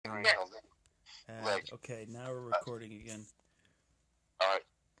fine. Okay, now we're recording again. Alright.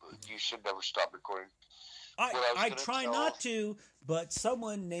 You should never stop recording. I try not to, but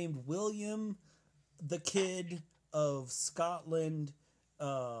someone named William, the Kid of Scotland,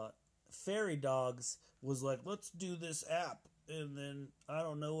 Fairy Dogs, was like, let's do this app. And then I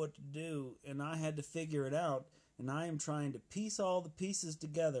don't know what to do, and I had to figure it out, and I am trying to piece all the pieces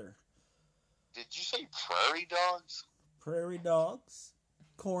together. Did you say prairie dogs? Prairie dogs,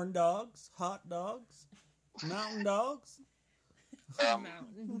 corn dogs, hot dogs, mountain dogs.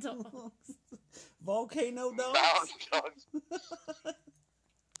 Mountain dogs. Volcano dogs. Mountain dogs.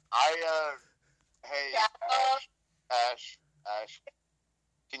 Hey, Ash,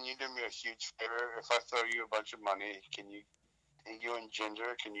 can you do me a huge favor? If I throw you a bunch of money, you and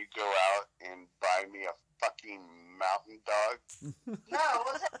Ginger, can you go out and buy me a fucking mountain dog? No,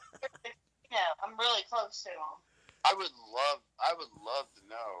 I'm really close to him. I would love to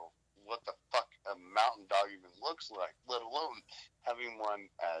know what the fuck a mountain dog even looks like, let alone having one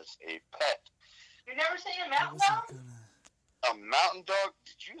as a pet. You've never seen a mountain dog? A mountain dog?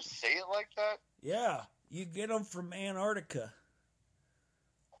 Did you say it like that? Yeah, you get them from Antarctica.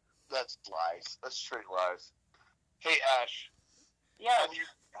 That's lies. That's straight lies. Hey, Ash. Yeah.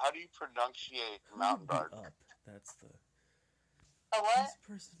 How do you pronunciate mountain dog? Up. That's the... A what? This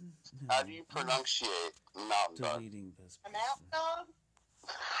person... No, How do you pronunciate mountain dog? Deleting this A person. mountain dog?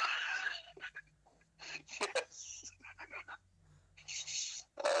 Yes.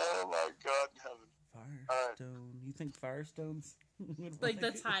 Oh my God in heaven. Firestone. You think Firestone's... Like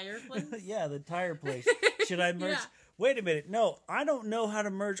the tire place? Yeah, the tire place. Should I merge... Yeah. Wait a minute. No, I don't know how to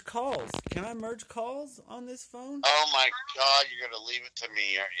merge calls. Can I merge calls on this phone? Oh my God, you're going to leave it to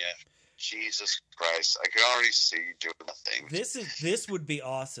me, aren't you? Jesus Christ. I can already see you doing the thing. This would be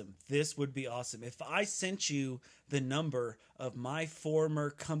awesome. This would be awesome. If I sent you the number of my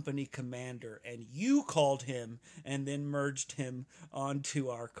former company commander and you called him and then merged him onto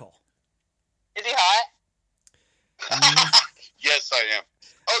our call. Is he hot? Yes, I am.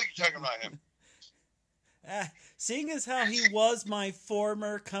 Oh, you're talking about him. Seeing as how he was my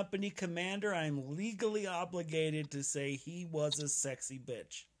former company commander, I'm legally obligated to say he was a sexy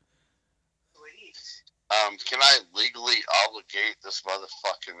bitch. Can I legally obligate this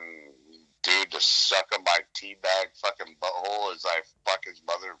motherfucking dude to suck on my teabag fucking butthole as I fuck his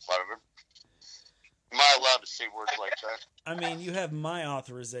mother in front of him? Am I allowed to say words like that? I mean, you have my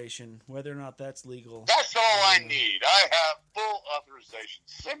authorization, whether or not that's legal. That's all I need. I have full authorization.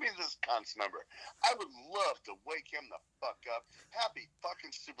 Send me this cunt's number. I would love to wake him the fuck up. Happy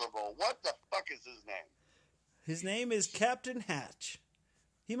fucking Super Bowl. What the fuck is his name? His name is Captain Hatch.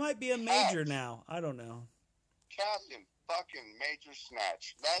 He might be a major now. I don't know. Captain fucking Major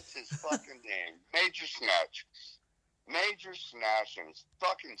Snatch. That's his fucking name. Major Snatch. Major Snatch and his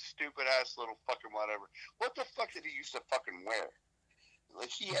fucking stupid ass little fucking whatever. What the fuck did he used to fucking wear?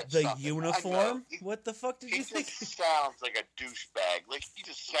 Like he had the something. uniform? What the fuck did you think? He just sounds like a douchebag. Like he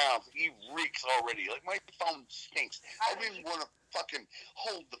just sounds. He reeks already. Like my phone stinks. I don't even want to fucking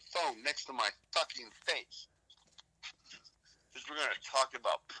hold the phone next to my fucking face. Because we're gonna talk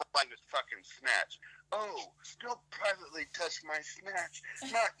about private fucking snatch. Oh, don't privately touch my snatch.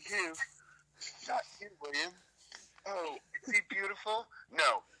 Not you. Not you, William. Oh, is he beautiful?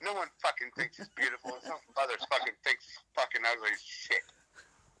 No, no one fucking thinks he's beautiful. Some others fucking thinks he's fucking ugly as shit.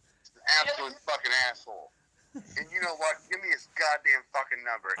 He's an absolute fucking asshole. And you know what? Give me his goddamn fucking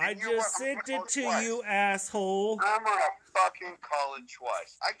number. I And you know just what? I'm sent gonna it call to twice. you, asshole. I'm gonna fucking call it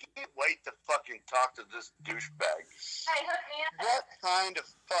twice. I can't wait to fucking talk to this douchebag. Hey, hook me up. What kind of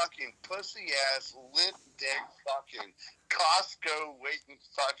fucking pussy ass lip dick fucking Costco waiting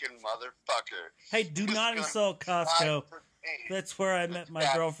fucking motherfucker? Hey, do Who's not gonna insult Costco. try for pain? That's where I met my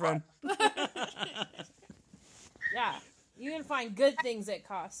That girlfriend. Yeah. You can find good things at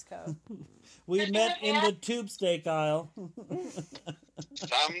Costco. We met in the tube steak aisle.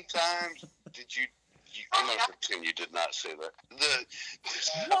 Sometimes did you I'm gonna pretend you did not say that.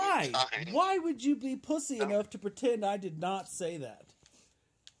 Why? Sometimes- Why would you be pussy enough to pretend I did not say that?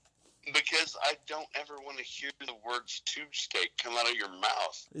 Because I don't ever want to hear the words tube steak come out of your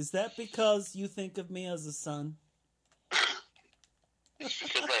mouth. Is that because you think of me as a son? It's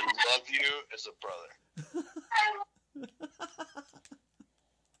because I love you as a brother.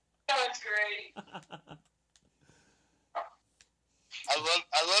 That was great. I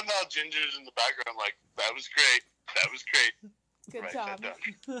love how Ginger's in the background like, that was great. That was great. Good Write job. that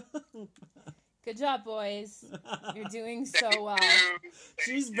down. Good job, boys. You're doing Thank so well. you.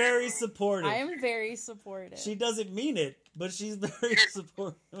 She's Thank very you. supportive. I am very supportive. She doesn't mean it, but she's very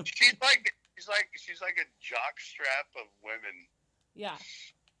supportive. She's like a jock strap of women. Yeah.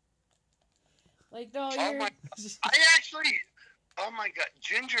 Like, no, Oh you're. my! I actually. Oh my God,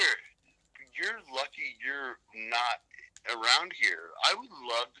 Ginger, you're lucky you're not around here. I would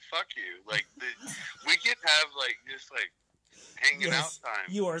love to fuck you. Like, we could have like just like hanging out time.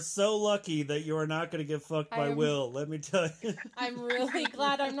 You are so lucky that you are not going to get fucked by Will. Let me tell you. I'm really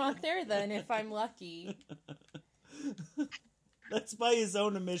glad I'm not there then. If I'm lucky. That's by his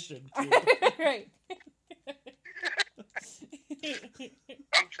own admission. Right.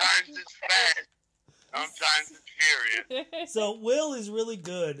 Sometimes it's fast. Sometimes it's furious. So Will is really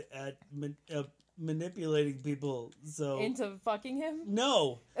good at manipulating people. So Into fucking him?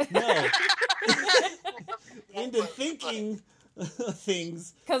 no, into thinking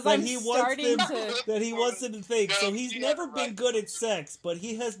things because that I'm he starting wants to. that he wants them to think. No, So he's yeah, never been right. good at sex, but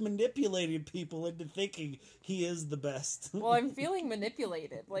he has manipulated people into thinking he is the best. Well, I'm feeling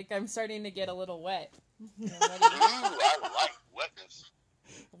manipulated. Like I'm starting to get a little wet. Ooh, I like wetness.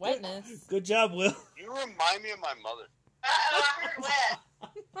 Wetness. Good job, Will. You remind me of my mother. I heard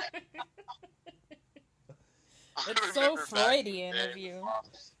wet. It's I so remember back in the Freudian day, of you. my mom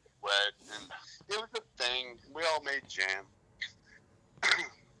was wet, and it was a thing. We all made jam.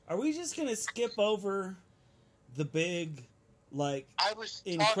 Are we just gonna skip over the big, like, I was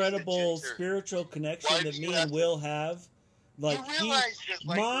talking to incredible Ginger. spiritual connection Why that do me you have and to- Will have? Like, You realize that,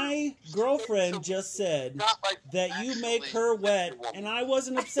 like, my we're- girlfriend so- just said not like that you make actually her with wet, the woman. and I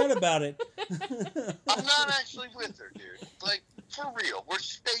wasn't upset about it. I'm not actually with her, dude. Like, for real. We're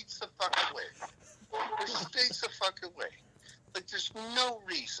states the fuck away. We're states the fuck away. Like, there's no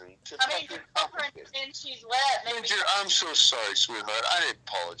reason to I mean, fucking your girlfriend complicate. and she's wet. Maybe Ginger, I'm so sorry, sweetheart. I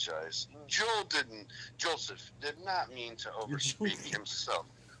apologize. Joseph did not mean to overspeak himself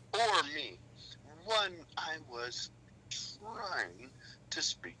or me when I was trying to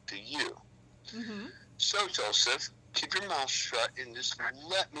speak to you. Mm-hmm. So, Joseph, keep your mouth shut and just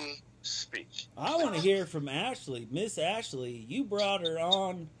let me speak. I want to hear from Ashley. Miss Ashley, you brought her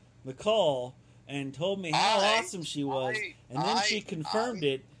on the call and told me how awesome she was, and then she confirmed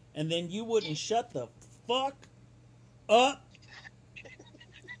it, and then you wouldn't shut the fuck up.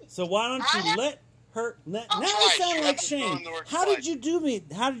 So why don't you let her? Now you Twice. sound You like have to throw Shane. in the word How did twice. you do me?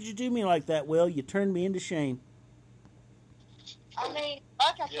 How did you do me like that, Will? You turned me into Shane. I mean,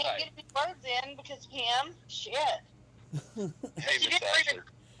 fuck, I Yeah. can't get any words in because of him. Shit. Hey, You Miss didn't Ashley. read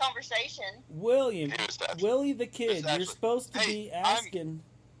the conversation. William, Hey, Miss Ashley. Willie the kid, Miss you're Ashley. supposed to Hey, be I'm- asking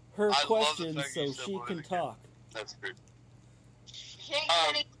her I love the questions fact so you said she Willie can the kid. talk. That's good. She ain't got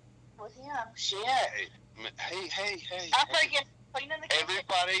any with him. Shit. Hey. I'm freaking cleaning the kitchen.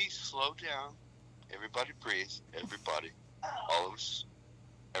 Everybody, slow down. Everybody, breathe. Everybody, all of us,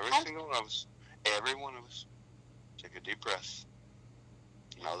 every single one of us, every one of us, take a deep breath.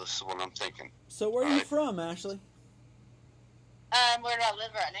 Now, this is what I'm thinking. So where are you Alright. from, Ashley? Where do I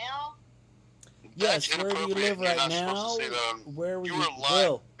live right now? Yes, That's where do you inappropriate. live You're right not now? supposed to say that on- Where were You you? were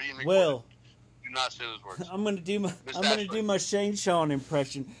live being recorded. Will, Do not say those words. I'm gonna do my Miss I'm gonna Ashley. do my Shane Sean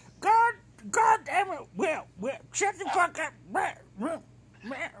impression. God damn it, Will, shut the fuck up. That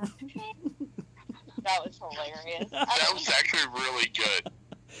was hilarious. That was actually really good.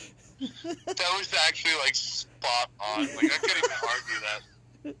 That was actually like spot on. Like I couldn't even argue that.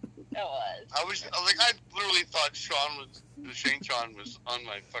 It was. I literally thought Shane Sean was on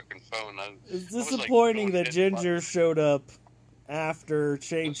my fucking phone. It's I was, like, disappointing going that in Ginger showed up after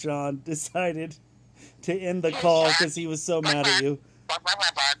Shane Sean decided to end the call because he was so mad at you.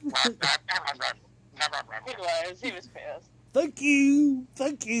 He was pissed. Thank you.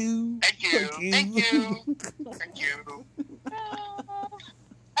 Thank you. Thank you.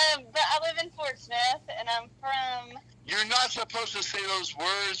 But I live in Fort Smith, and I'm from. You're not supposed to say those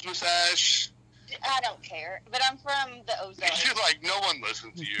words, Miss Ash. I don't care, but I'm from the Ozarks. You're like, no one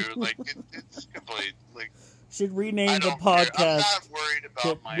listens to you. Like, it's complete. Like, Should I rename the don't care. I'm podcast not worried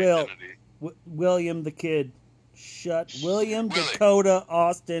about my Will. identity. William the Kid. William Willie. Dakota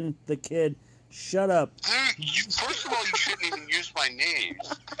Austin the Kid. Shut up. Dude, first of all, you shouldn't even use my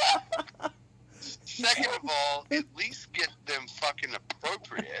names. Second of all, at least get them fucking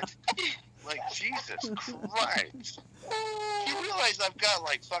appropriate. Like, Jesus Christ. You realize I've got,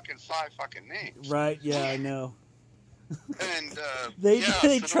 like, fucking 5 fucking names. Right? Yeah, I know. And, They yeah,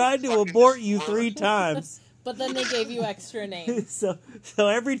 they so tried don't to fucking abort just you ruin 3 it. times. But then they gave you extra names. So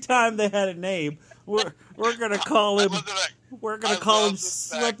every time they had a name, we're gonna call I him love that him love the fact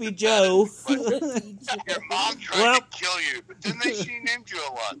Slippy that Joe. your mom tried Well- to kill you, but then she named you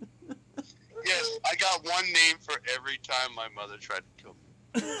a lot. Yes, I got one name for every time my mother tried to kill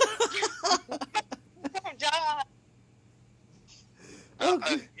me. John.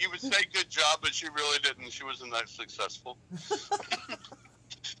 You would say good job, but she really didn't. She wasn't that successful.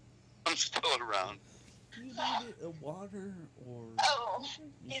 I'm still float around. Do you need a water or? Oh,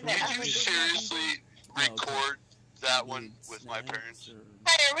 you either. Did you seriously record that one with my parents?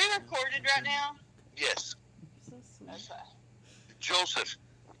 Hey, are we recorded right now? Yes. So sweet. Okay. Joseph,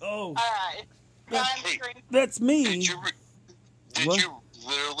 Oh, All right. Hey. that's me. did What? you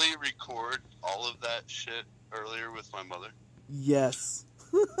literally record all of that shit earlier with my mother? Yes.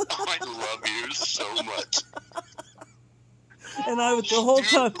 I love you so much. And I was the whole Dude,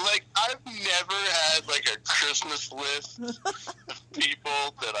 time. like, I've never had, like, a Christmas list of people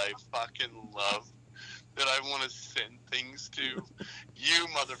that I fucking love, that I want to send things to. You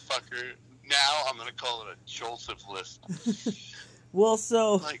motherfucker. Now I'm going to call it a Joseph list. Well,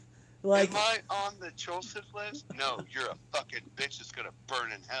 so Like, am I on the Joseph list? No, you're a fucking bitch that's going to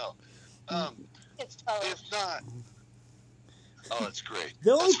burn in hell. It's If not... Oh, that's great.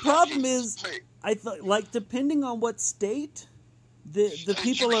 The only That's problem fucking is, great. I thought, like, depending on what state the Did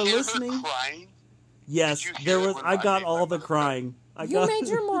people you are hear her listening. crying? Yes, Did you there hear was. when I I got made all my the mother crying. You made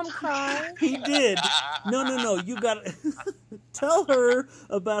your mom cry. He did. No. You got to tell her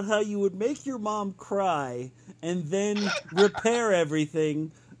about how you would make your mom cry and then repair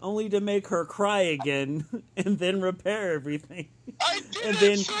everything, only to make her cry again and then repair everything. I did And it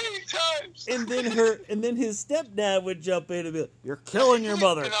then- 3 times. And then his stepdad would jump in and be like, "You're killing your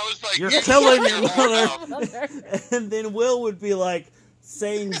mother. And I was like, You're "You killing shut your whore mother." mouth." And then Will would be like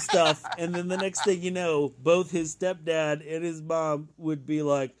saying stuff, and then the next thing you know, both his stepdad and his mom would be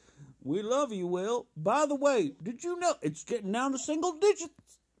like, "We love you, Will. By the way, did you know it's getting down to single digits?"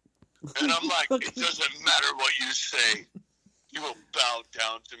 And I'm like, it doesn't matter what you say. You will bow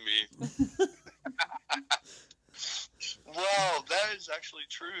down to me. Wow, that is actually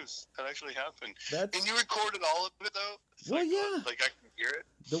true. That actually happened. That's And you recorded all of it, though? It's Well, like, yeah. Like, I can hear it?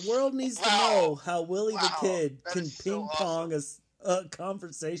 the world needs to Wow. know how Willie the Wow. Kid That can is so ping pong a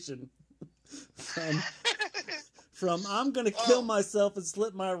conversation from "I'm gonna kill Oh. myself and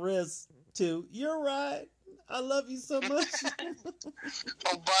slit my wrist" to "You're right. I love you so much."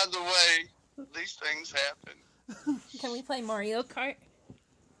 Oh, by the way, these things happen. Can we play Mario Kart?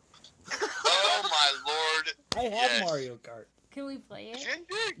 Oh, my Lord. I have Yes. Mario Kart. Can we play it?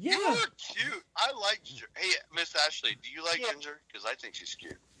 Ginger, Yeah. you are cute. I like Ginger. Hey, Miss Ashley, do you like Yeah. Ginger? Because I think she's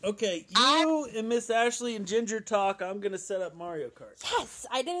cute. Okay, you and Miss Ashley and Ginger talk. I'm gonna set up Mario Kart. Yes,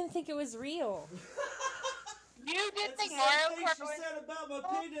 I didn't think it was real. You did think Mario Kart was... said about my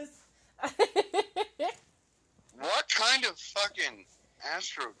penis. What kind of fucking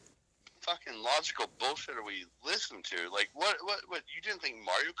fucking logical bullshit are we listening to? Like, what, you didn't think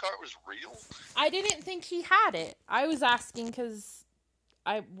Mario Kart was real? I didn't think he had it. I was asking because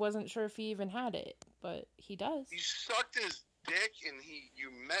I wasn't sure if he even had it, but he does. You sucked his dick and you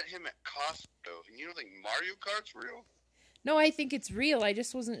met him at Costco, and you don't think Mario Kart's real? No, I think it's real. I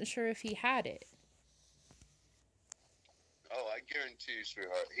just wasn't sure if he had it. Oh, I guarantee you,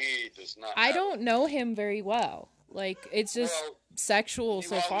 sweetheart, he does not. I have don't know him very well. Like, it's just Well, sexual you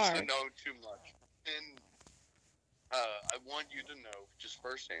so far. obviously know too much, and I want you to know just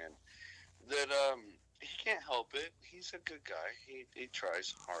firsthand that he can't help it. He's a good guy. He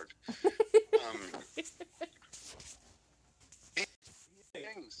tries hard.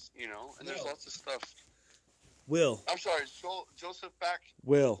 Things, you know, and there's lots of stuff. Will, I'm sorry, Joseph back?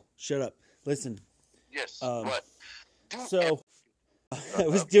 Will, shut up. Listen. Yes. What? Dude, So, I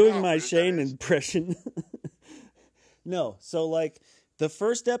was you doing know my who that Shane is? impression. No, so like the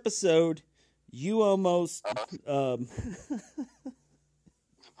first episode, you almost the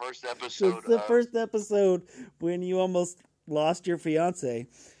first episode. the first episode when you almost lost your fiance.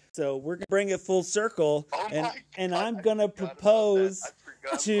 So we're gonna bring it full circle, Oh and my and God, I'm I gonna forgot about propose. that. I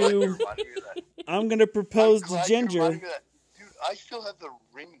forgot. to- I'm glad you reminded me of that. I'm gonna propose I'm to glad you Ginger. reminded me of that. Dude, I still have the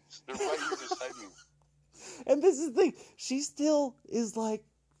rings. They're right here beside me. And this is the thing. She still is like,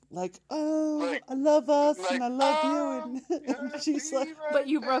 oh, Like- I love us like, and I love oh, you. And she's like, But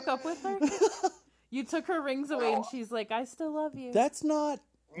you broke up with her? You took her rings away and she's like, I still love you. that's not.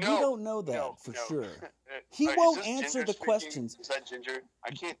 We No, don't know that no, for no. sure. All He right, won't is this answer Ginger the speaking? questions. Is that Ginger?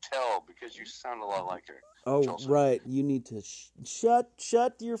 I can't tell because you sound a lot like her. Oh, Joseph. right. You need to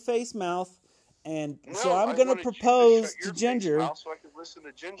shut your face mouth. And so No, I'm I going to wanted you propose shut to your face Ginger mouth so I could listen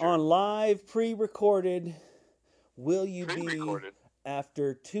to Ginger. on live, pre-recorded. Will you be, Pre-recorded.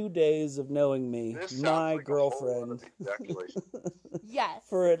 after 2 days of knowing me, This sounds my like a whole lot girlfriend of ejaculation. Yes.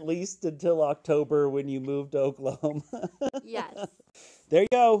 for at least until October when you move to Oklahoma? Yes. There you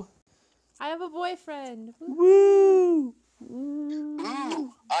go. I have a boyfriend. Woo!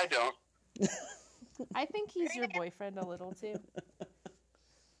 Ooh, I don't. I think he's your boyfriend a little too.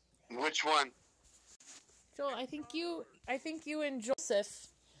 Which one? Joel, I think you and Joseph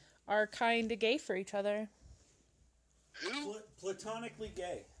are kind of gay for each other. Who? Platonically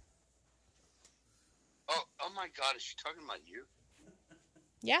gay. Oh my God, is she talking about you?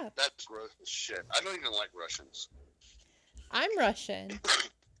 Yeah. That's gross as shit. I don't even like Russians. I'm Russian.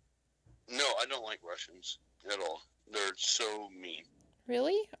 No, I don't like Russians at all. They're so mean.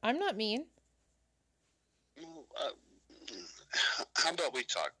 Really? I'm not mean. How about we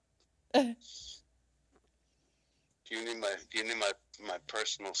talk? Do you need my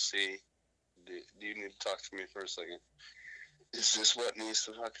personal C? Do you need to talk to me for a second? Is this what needs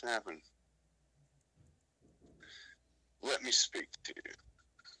to fucking happen? Let me speak to you.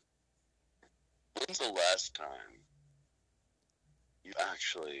 When's the last time you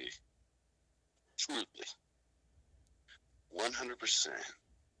actually, truly, 100%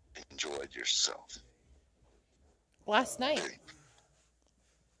 enjoyed yourself? Last night.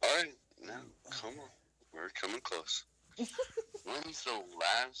 All right, now, come on. We're coming close. When's the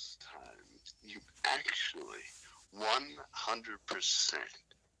last time you actually 100%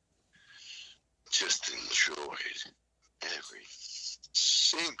 just enjoyed every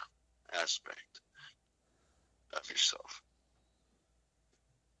single aspect of yourself?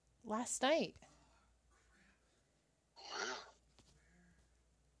 Last night. Wow.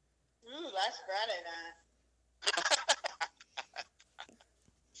 Last Friday night.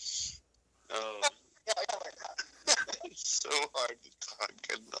 Oh, it's so hard to talk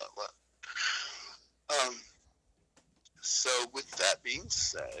and not laugh. So with that being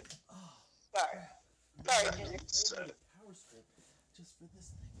said, Sorry, Ginger. Power strip just for this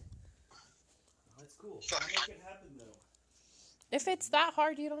thing. That's cool. I'll make it happen though. If it's that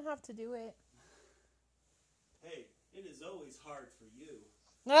hard, you don't have to do it. Hey, it is always hard for you.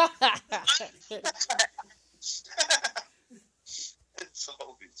 it's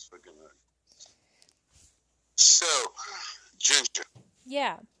always fucking hard. So, Ginger.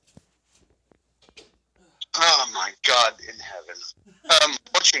 Yeah. Oh my God in heaven.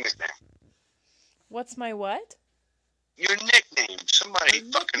 What's your nickname? What's my what? Your nickname. Somebody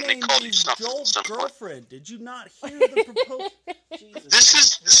Your fucking they nickname called you means something. Joel's Something. girlfriend. Did you not hear the proposal? Jesus. This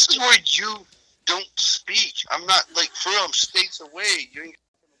is where you don't speak. I'm not like for real. I'm states away. You ain't.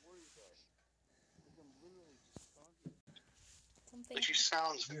 But she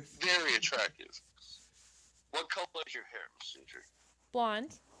sounds very attractive. What color is your hair, Miss Ginger?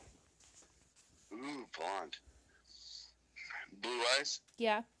 Blonde. Ooh, blonde. Blue eyes?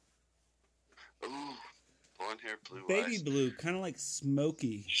 Yeah. Ooh, blonde hair, blue Baby eyes. blue, kind of like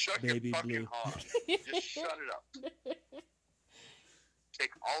smoky Shut baby your fucking blue. hog. Just shut it up.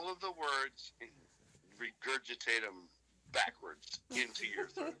 Take all of the words and regurgitate them backwards into your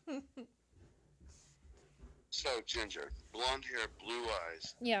throat. So, Ginger, blonde hair, blue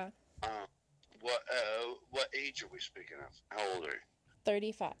eyes. Yeah. What age are we speaking of? How old are you?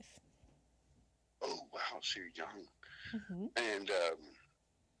 35. Oh, wow, so you're young. Mm-hmm. And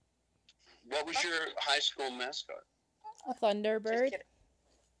what was your high school mascot? A Thunderbird.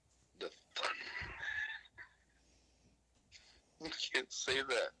 The You can't say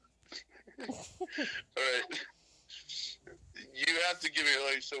that. All right. You have to give me,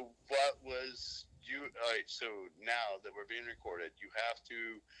 like, so what was you, all right, so now that we're being recorded, you have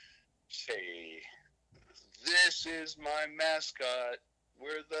to say, this is my mascot.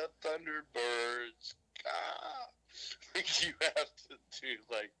 We're the Thunderbirds. Ah. You have to do,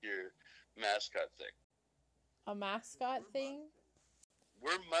 like, your mascot thing. A mascot thing?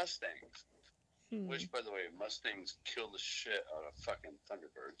 We're Mustangs. Which, by the way, Mustangs kill the shit out of fucking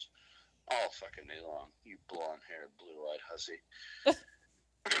Thunderbirds all fucking day long. You blonde-haired, blue-eyed hussy.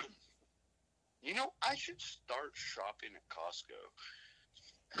 You know, I should start shopping at Costco.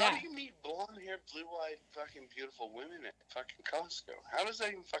 How do you meet blonde-haired, blue-eyed, fucking beautiful women at fucking Costco? How does that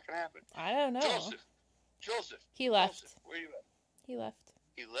even fucking happen? I don't know. Joseph. He left. Joseph, where you at? He left.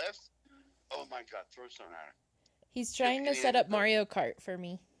 He left? Oh my God, throw something at him. He's trying to set up Mario Kart for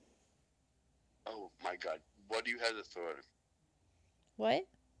me. Oh my God, what do you have to throw at him? What?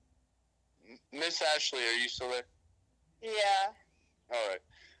 Miss Ashley, are you still there? Yeah.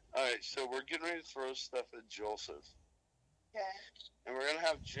 All right, so we're getting ready to throw stuff at Joseph. Okay. And we're going to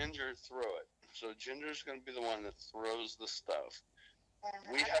have Ginger throw it. So Ginger's going to be the one that throws the stuff.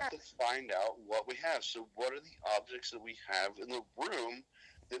 We have to find out what we have. So what are the objects that we have in the room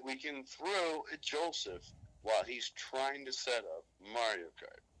that we can throw at Joseph while he's trying to set up Mario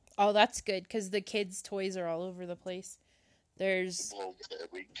Kart? Oh, that's good, because the kids' toys are all over the place. There's... Well, there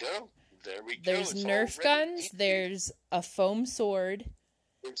we go. There's It's Nerf guns. There's a foam sword.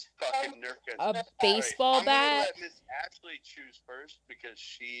 It's fucking Nerf guns. A baseball bat. I'm going to let Miss Ashley choose first because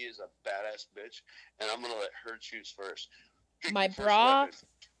she is a badass bitch, and I'm going to let her choose first. My bra.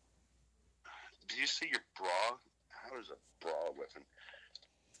 Do you see your bra? How is a bra weapon?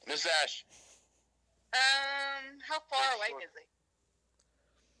 Miss Ash. How far away is he?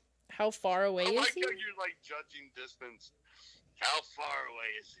 How far away I is like he? how you're like judging distance. How far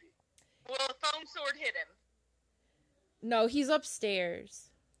away is he? Will the foam sword hit him? No, he's upstairs.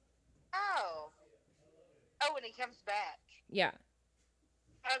 Oh. Oh, when he comes back. Yeah.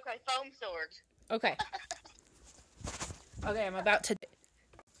 Okay, foam sword. Okay. Okay, I'm about to.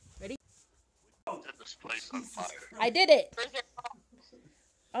 Ready? Set this place on fire. I did it. Where's your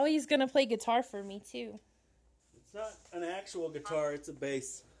Oh, he's gonna play guitar for me too. It's not an actual guitar, it's a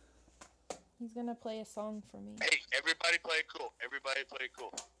bass. He's gonna play a song for me. Hey, everybody play it cool. Everybody play it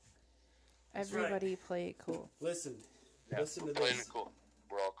cool. That's Everybody play it cool. Listen. Yeah, Listen we're to playing this. it cool.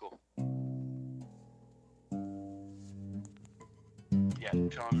 We're all cool. Yeah,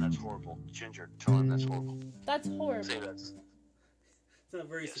 tell him that's horrible. Ginger, tell him that's horrible. That's horrible. Say that. It's not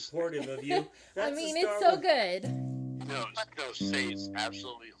very supportive of you. I That's mean, to it's start so with. good. No, say it's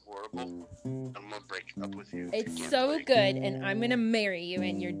absolutely horrible. I'm gonna break up with you. It's You can't so play. good, and I'm gonna marry you,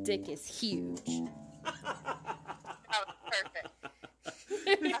 and your dick is huge. Oh, perfect.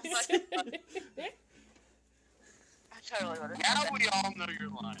 I totally would have Now we all know you're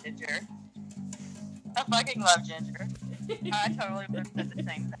lying. Ginger. I fucking love Ginger. I totally would have said the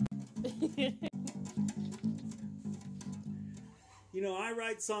same thing. You know, I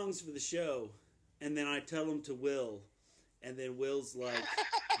write songs for the show, and then I tell them to Will, and then Will's like,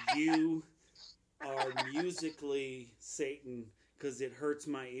 you are musically Satan, because it hurts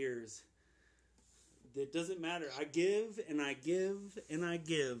my ears. It doesn't matter. I give, and I give, and I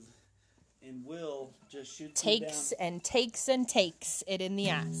give, and Will just shoots me Takes down. and takes and takes it in the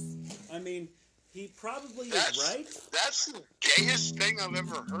ass. I mean, he probably is That's right. That's the gayest thing I've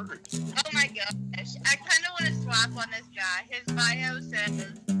ever heard. Oh my gosh. I kind of want to swap on this guy. His bio says,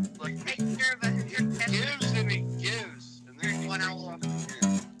 Like, take care of he gives and he gives. And then he One takes hour. it.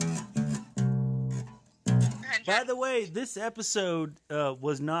 By the way, this episode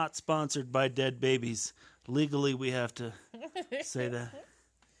was not sponsored by Dead Babies. Legally, we have to say that.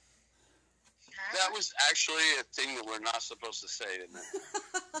 That was actually a thing that we're not supposed to say, didn't it?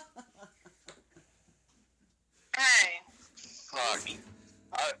 Hey. Fuck.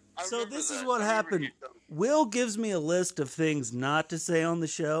 I So remember this is that. what I remember happened. you telling me. Will gives me a list of things not to say on the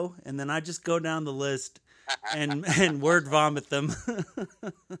show, and then I just go down the list and word vomit them.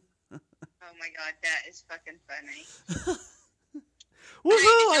 Oh my god, that is fucking funny.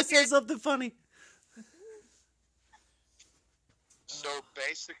 Woohoo! I said something funny. So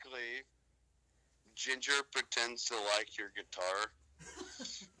basically, Ginger pretends to like your guitar,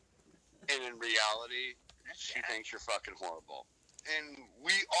 and in reality, she thinks you're fucking horrible. And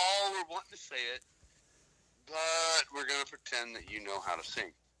we all were wanting to say it, but we're going to pretend that you know how to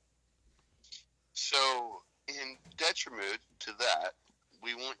sing. So, in detriment to that,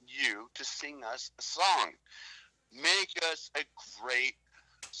 we want you to sing us a song. Make us a great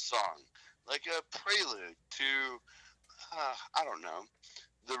song. Like a prelude to, I don't know,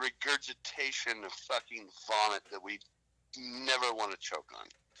 the regurgitation of fucking vomit that we never want to choke on.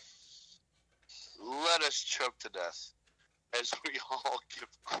 Let us choke to death as we all give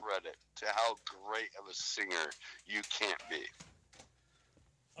credit to how great of a singer you can't be.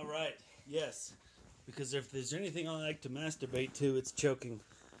 All right. Yes. Because if there's anything I like to masturbate to, it's choking.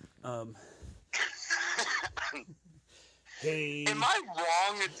 Hey. Am I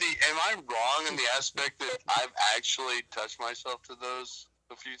wrong in the aspect that I've actually touched myself to those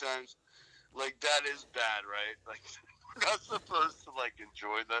a few times? Like, that is bad, right? Like, we're not supposed to, like,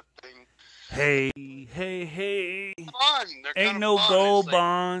 enjoy that thing. Hey, hey, hey. Fun. They're Ain't kinda no fun. gold It's like,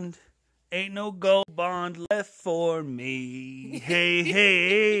 bond. Ain't no gold bond left for me. Hey,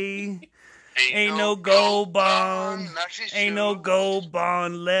 hey. Ain't no gold bond. Ain't no gold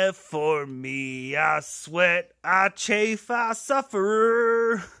bond left for me. I sweat, I chafe, I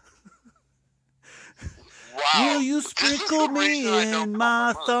suffer. Wow. Will you This is the sprinkle me reason I don't in call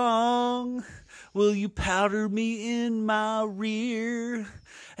my mother. thong? Will you powder me in my rear?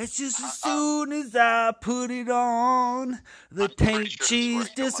 It's just as soon as I put it on, the I'm pretty taint sure it's cheese where I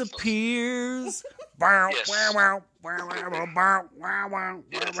kill myself. disappears. Wow, Yes. wow, wow, wow, wow, wow, wow, wow,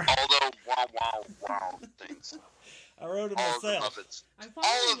 Yes, wow. all the wow things. I wrote it All of the myself. Muppets. I'm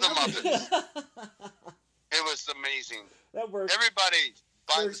All of the falling in love with Muppets. It was amazing. That works. Everybody,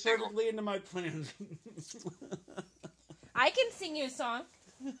 buy the Works single. perfectly into my plan. I can sing you a song.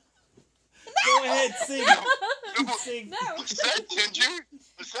 Go ahead, sing. No. Sing. No. Was that Ginger?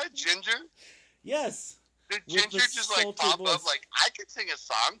 Was that Ginger? Yes. Did With the Ginger just like sultry pop voice. up like, I could sing a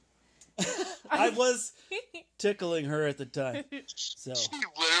song? I was tickling her at the time. So She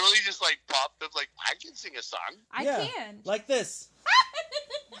literally just like popped up like, I can sing a song. I can. like this.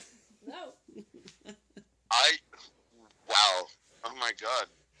 No. Wow. Oh my god.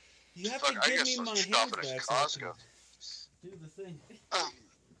 You have Fuck, to I give got me some my stuff hands at back so I Costco. can do the thing.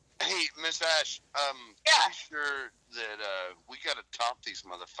 Hey, Miss Ash, Yeah. pretty sure that we gotta top these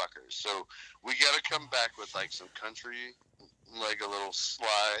motherfuckers. So we gotta come back with like some country, like a little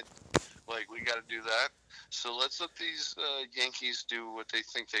slide. Like we gotta do that. So let's let these Yankees do what they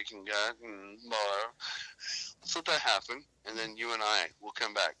think they can get, and let's let that happen. And then you and I will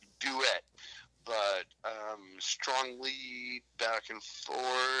come back, duet, but strong lead back and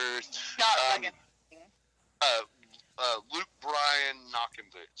forth. Not fucking. Luke Bryan knocking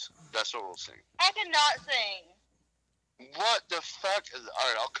boots. That's what we'll sing. I cannot sing. What the fuck? All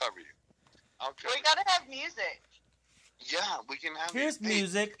right, I'll cover you. We gotta have music. Yeah, we can have. Here's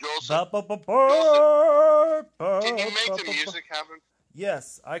music. Joseph, Can can you make the music happen?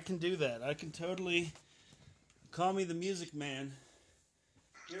 Yes, I can do that. I can totally call me the music man.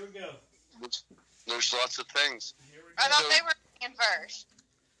 Here we go. There's lots of things. Here we I go. thought they were singing first.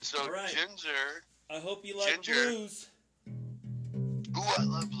 So All right. Ginger. I hope you like Ginger. blues. Ooh, I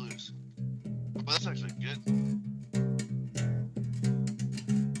love blues. Well, that's actually good.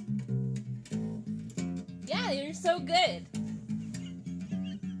 Yeah, you're so good.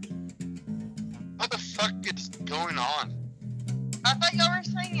 What the fuck is going on? I thought y'all were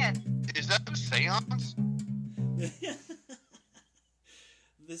singing. Is that a seance?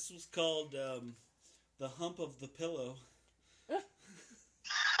 This was called The Hump of the Pillow.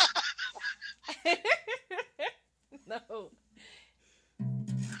 No.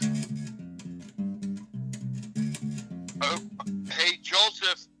 Oh, hey,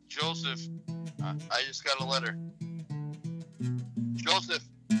 Joseph. I just got a letter. Joseph.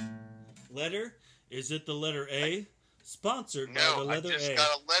 Letter? Is it the letter A? Sponsored by No, the I letter just A. got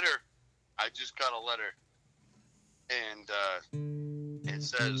a letter. And it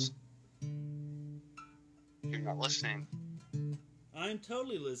says, you're not listening. I'm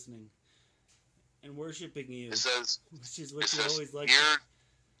totally listening and worshiping you, It says, which is what you always like. Can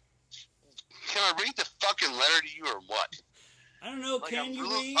I read the fucking letter to you or what? I don't know. Like, Can you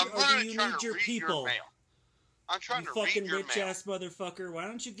read, I'm or do literally you trying need to your read people? mail. I'm trying You to read fucking your rich mail. ass motherfucker! Why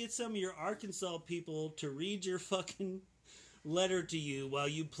don't you get some of your Arkansas people to read your fucking letter to you while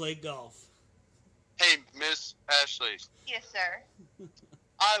you play golf? Hey, Miss Ashley, Yes, sir.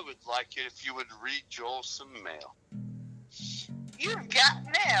 I would like it if you would read Joel some mail. You've got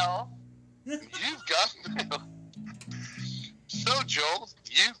mail. You've got mail. So, Joel,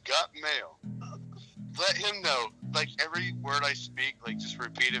 you've got mail. Let him know. Like, every word I speak, like, just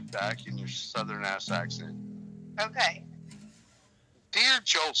repeat it back in your southern-ass accent. Okay. Dear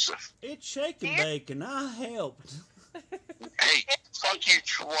Joseph, It's shake and bake, and I helped. hey, fuck you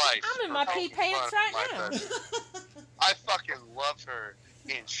twice. I'm in my for pee making pants fun right of my now. cousin. I fucking love her,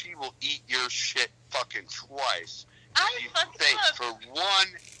 and she will eat your shit fucking twice. I You fucking think love. for one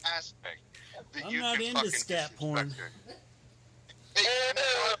aspect that I'm you not can into fucking scat porn. disrespect her. Hey, you know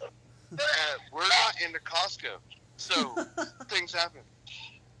what? We're not into Costco, so things happen.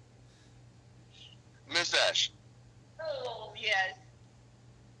 Miss Ash, Oh, yes.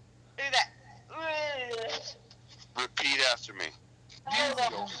 Do that. repeat after me. Dear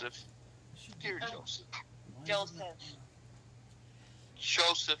Joseph. Dear Joseph. Joseph.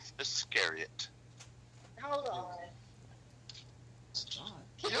 Joseph Iscariot. Hold on.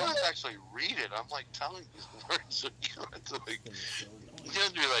 You don't have to actually read it. I'm like telling these words, so you don't have to like. You have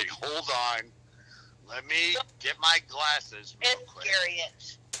to be like, hold on. Let me get my glasses real quick.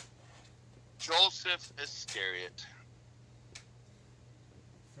 Iscariot. Joseph Iscariot.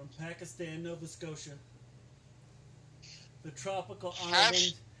 From Pakistan, Nova Scotia. The tropical Hash-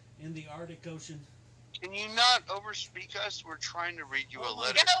 island in the Arctic Ocean. Can you not overspeak us? We're trying to read you a Oh my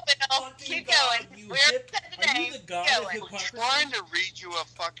letter. Go, Bill. Fucking Keep God, going. you We already hip- said the are you name. the god Keep of going. We're hypocrisy? trying to read you a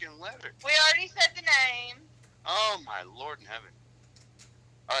fucking letter. We already said the name. Oh my Lord in heaven.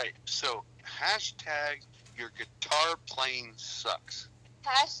 Alright, so hashtag your guitar playing sucks.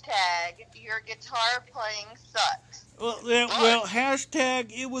 Hashtag your guitar playing sucks. Well,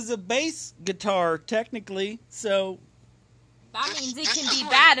 hashtag it was a bass guitar, technically, so, That This- means it this can is be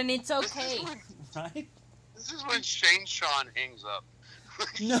when- bad and it's This okay. is when, right? this is when Shane Sean hangs up.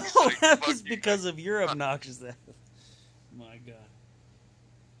 No, He's like, that "Fuck was you because guys." of your obnoxious ass. My God.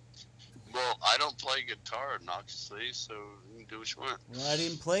 Well, I don't play guitar obnoxiously, so you can do what you want. Well, I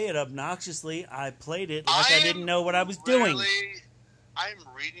didn't play it obnoxiously. I played it like I didn't know what I was doing. I'm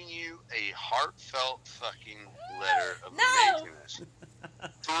reading you a heartfelt fucking letter of No! amazingness.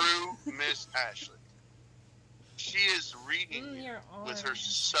 through Miss Ashley. She is reading you with her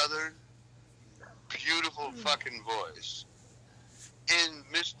southern, beautiful fucking voice. And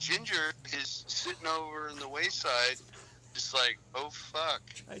Miss Ginger is sitting over in the wayside, just like, oh fuck.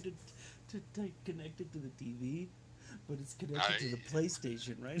 Tried to connect it to the TV, but it's connected to the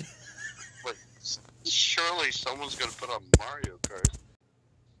PlayStation, right? But surely someone's going to put on Mario Kart.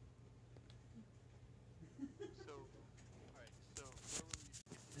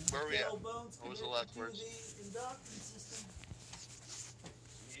 Where were we at? What was the last word?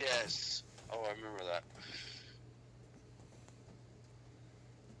 Yes. Oh, I remember that.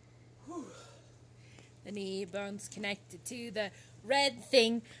 The knee bone's connected to the red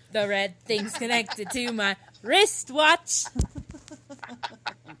thing. The red thing's connected to my wristwatch.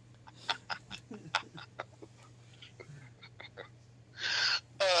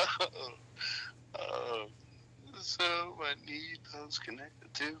 So my knee bone's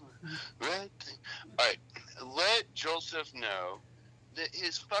connected to my red thing. All right, let Joseph know that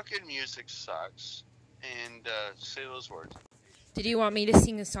his fucking music sucks, and say those words. Did you want me to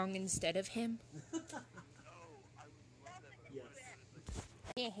sing a song instead of him? I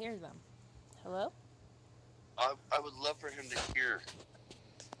can't hear them. Hello? I would love for him to hear.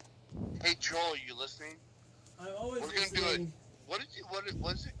 Hey Joel, are you listening? I'm always We're gonna do it.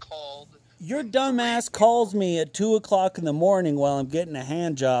 What is it called? Your dumbass calls me at 2 o'clock in the morning while I'm getting a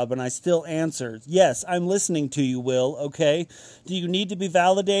hand job, and I still answer. Yes, I'm listening to you, Will, okay? Do you need to be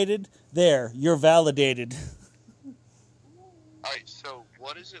validated? There, you're validated. All right, so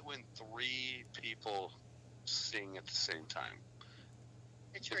what is it when 3 people sing at the same time?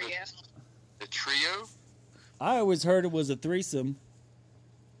 A trio. A trio? I always heard it was a threesome.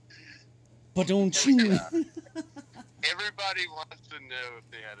 But don't you? Everybody wants to know if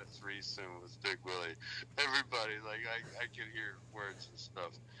they had a threesome with Big Willie. Everybody, like, I can hear words and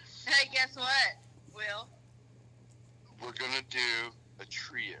stuff. Hey, guess what, Will? We're going to do a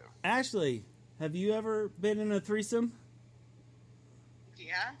trio. Ashley, have you ever been in a threesome?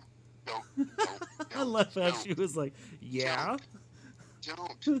 Yeah. Don't. I love how she was like, yeah?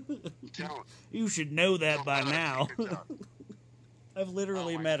 Don't. You should know that by now. I've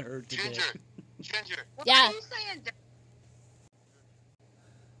literally met her today. Ginger. Yeah. What are you saying?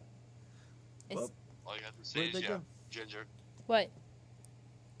 All you have to say is yeah. Ginger. What?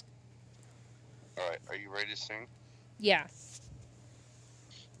 All right, are you ready to sing? Yeah.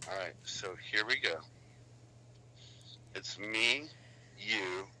 All right, so here we go. It's me,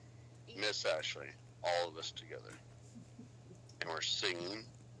 you, Miss Ashley, all of us together. And we're singing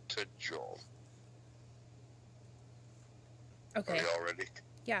to Joel. Okay. Are we all ready?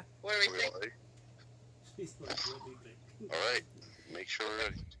 Yeah. What are we saying? Ready? All right, make sure we're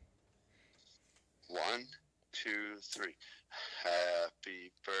ready. 1, 2, 3.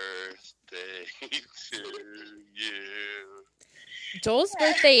 Happy birthday to you. Joel's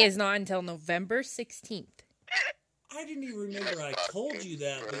birthday is not until November 16th. I didn't even remember I told you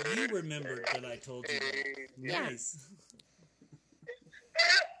that, but you remembered that I told you that. Yeah. Nice.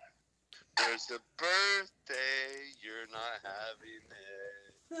 There's a birthday, you're not having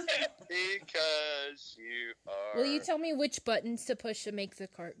it. Because you are... Will you tell me which buttons to push to make the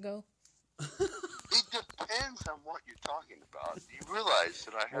cart go? It depends on what you're talking about. You realize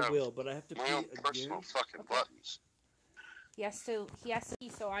that I have but I have to my own personal fucking buttons. He has to pee,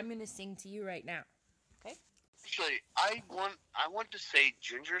 so I'm going to sing to you right now. Okay? Actually, I want to say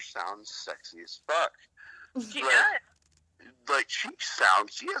Ginger sounds sexy as fuck. She Like, she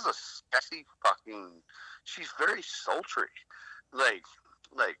has a sexy fucking, she's very sultry. Like,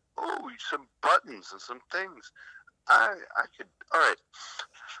 oh, some buttons and some things. I could, alright.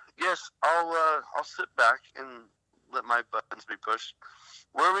 Yes, I'll sit back and let my buttons be pushed.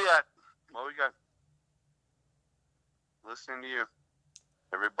 Where are we at? What we got? Listening to you.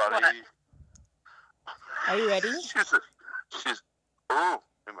 Everybody. What? Are you ready? She's, oh,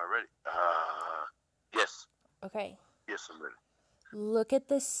 am I ready? Yes. Okay. Yes, I'm ready. Look at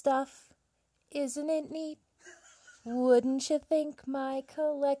this stuff. Isn't it neat? Wouldn't you think my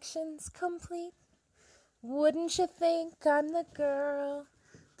collection's complete? Wouldn't you think I'm the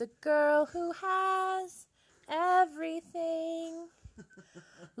girl who has everything?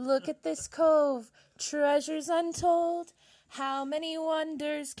 Look at this cove, treasures untold. How many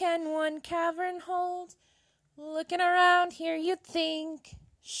wonders can one cavern hold? Looking around here, you'd think,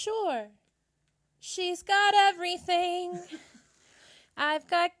 sure, she's got everything. I've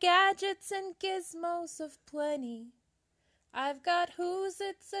got gadgets and gizmos of plenty. I've got who's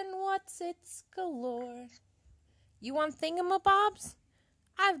its and what's its galore. You want thingamabobs?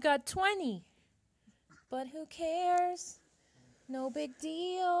 I've got 20. But who cares? No big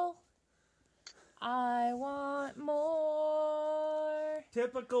deal. I want more.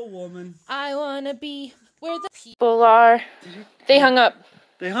 Typical woman. I want to be where the people are. They hung up.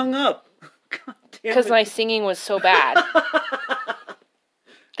 They hung up. God damn Because it. my singing was so bad.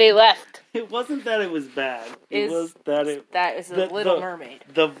 They left. It wasn't that it was bad. It was that it... That is a Little Mermaid.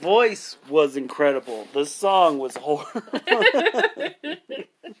 The voice was incredible. The song was horrible.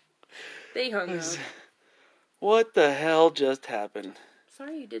 They hung up. What the hell just happened?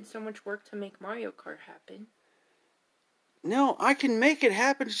 Sorry you did so much work to make Mario Kart happen. No, I can make it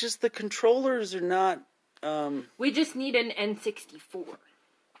happen. It's just the controllers are not... We just need an N64.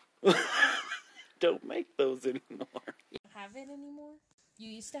 Don't make those anymore. You don't have it anymore? You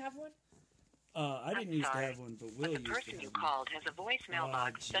used to have one? I didn't used to have one, but Will used to have one. The person you called has a voicemail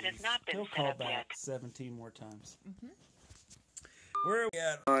box that has not been He'll set call up back yet. 17 more times. Mm-hmm. Where are we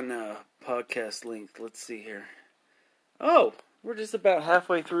at on podcast length? Let's see here. Oh, we're just about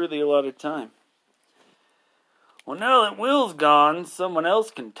halfway through the allotted time. Well, now that Will's gone, someone else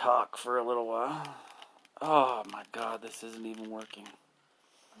can talk for a little while. Oh my God, this isn't even working.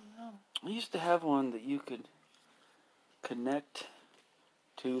 I used to have one that you could connect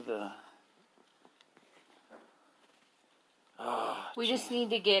to the... Oh, We just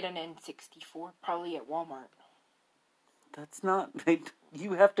need to get an N64, probably at Walmart. That's not...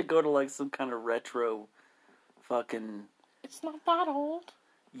 You have to go to like some kind of retro fucking... It's not that old.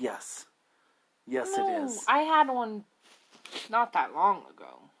 Yes. Yes, No, it is. I had one not that long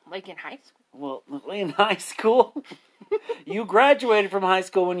ago, like in high school. Well, in high school? You graduated from high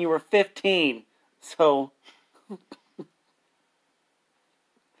school when you were 15. So...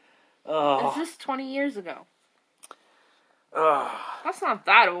 This is 20 years ago. That's not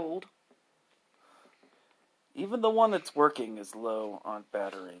that old. Even the one that's working is low on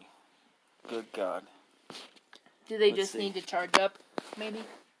battery. Good God. Do they Let's just see. need to charge up, maybe?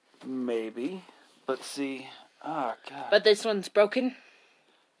 Maybe. Let's see. Oh, God. But this one's broken?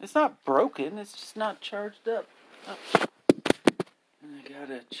 It's not broken. It's just not charged up. Oh. And I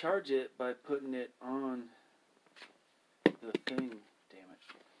gotta charge it by putting it on the thing. Damn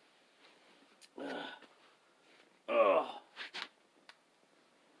it. Oh.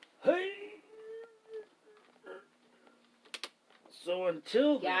 Hey. So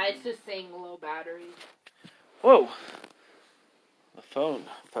until then... Yeah, it's just saying low battery. Whoa. The phone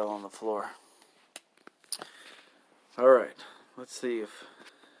fell on the floor. Alright. Let's see if...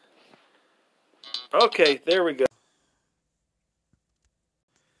 Okay, there we go.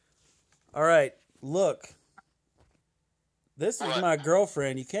 Alright, look. This is my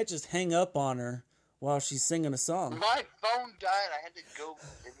girlfriend. You can't just hang up on her while she's singing a song. My phone died. I had to go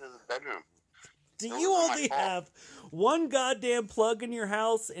into the bedroom. Do you only have one goddamn plug in your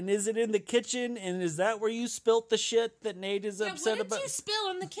house, and is it in the kitchen, and is that where you spilt the shit that Nate is upset what about? did you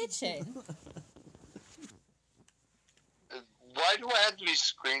spill in the kitchen? Why do I have to be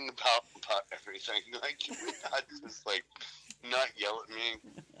screaming about everything? Like, can we not just, like, not yell at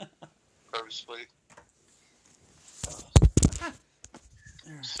me purposefully?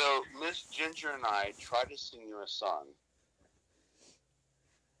 So, Miss Ginger and I tried to sing you a song,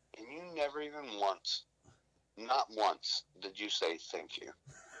 and you never even once, not once, did you say thank you.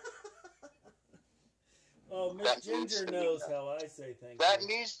 Oh, Miss Ginger knows how I say thank you. That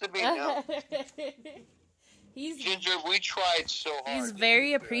needs to be known. Ginger, we tried so hard. He's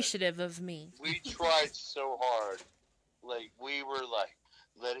very appreciative of me. We tried so hard. Like, we were like,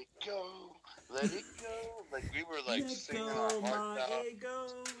 let it go, let it go. Like, we were like singing our heart out.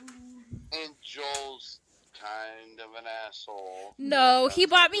 And Joel's kind of an asshole. No, he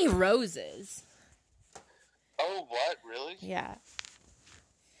bought me roses. Oh, what? Really? Yeah.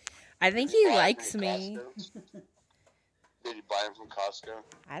 I think he likes me. Did he buy them from Costco?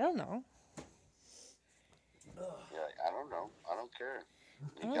 I don't know. Yeah, I don't know. I don't care.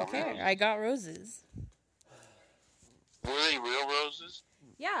 I don't care. I got roses. Were they real roses?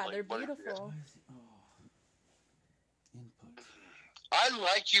 Yeah, Like, they're what if you- beautiful. I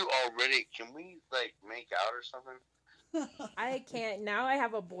like you already. Can we, like, make out or something? I can't. Now I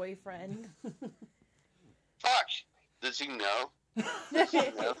have a boyfriend. Fuck! Does he know? Does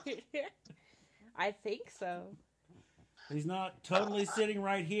he know? I think so. He's not totally sitting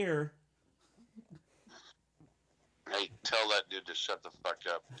right here. Hey, tell that dude to shut the fuck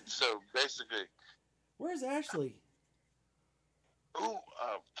up. So, basically... Where's Ashley? Ooh,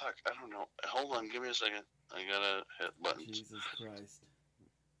 fuck, I don't know. Hold on, give me a second. I gotta hit buttons. Jesus Christ.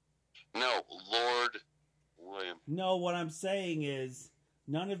 No, Lord William. No, what I'm saying is,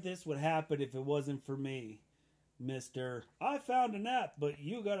 none of this would happen if it wasn't for me, Mr. I found an app, but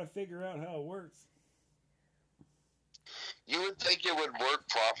you gotta figure out how it works. You would think it would work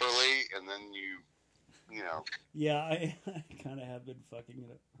properly, and then you know. Yeah, I kind of have been fucking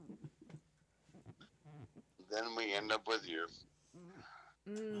it up. Then we end up with you.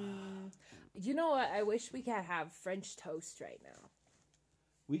 You know what? I wish we could have French toast right now.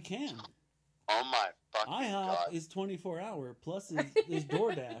 We can. Oh my fucking IHOP god! is 24-hour plus is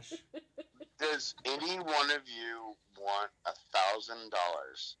DoorDash. Does any one of you want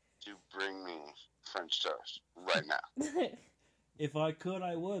 $1,000 to bring me French toast right now? If I could,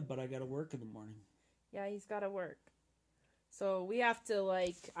 I would, but I gotta work in the morning. Yeah, he's got to work. So we have to,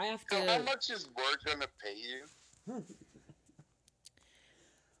 I have So to... how much is work gonna pay you?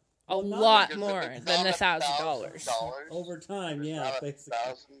 A Well, not lot Because more if it's than not $1,000. $1,000, Over time, it's yeah, not basically.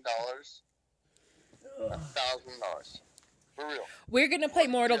 $1,000. $1,000 for real. We're going to play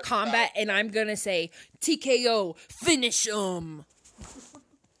Mortal Kombat, and I'm going to say, TKO, finish him.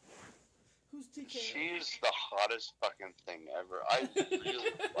 Who's TK? She's the hottest fucking thing ever. I really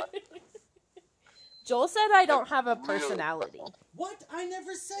like her. Joel said I don't have a personality. What? I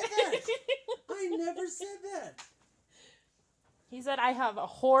never said that. I never said that. He said I have a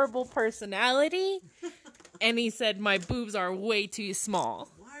horrible personality, and he said my boobs are way too small.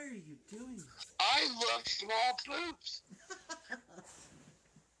 Why are you doing this? I love small boobs.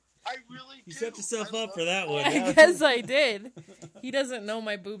 I really do. You set yourself I up love for that one. I guess I did. He doesn't know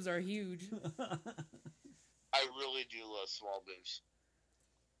my boobs are huge. I really do love small boobs.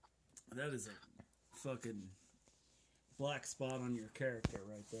 That is a fucking black spot on your character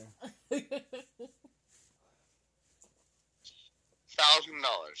right there.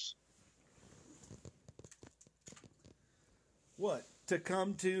 $1,000. What? To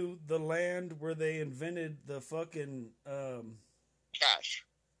come to the land where they invented the fucking Cash.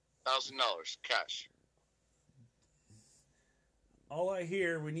 $1,000 cash. all I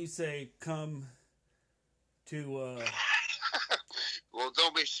hear when you say come to Well,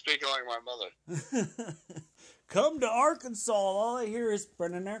 don't be speaking like my mother. come to Arkansas, all I hear is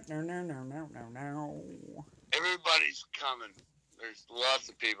Everybody's coming. There's lots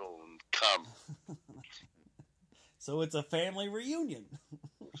of people who come. so it's a family reunion.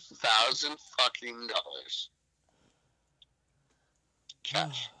 $1,000 fucking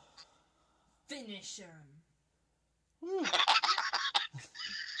cash. Finish him.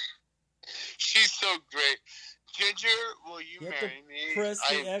 She's so great. Ginger, will you You have to marry me? press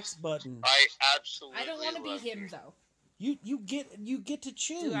the X button. I absolutely I don't want to be love him, you. though. You get to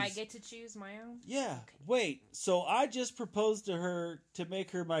choose. Do I get to choose my own? Yeah. Wait. So I just proposed to her to make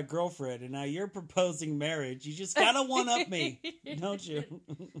her my girlfriend, and now you're proposing marriage. You just gotta one up me, don't you?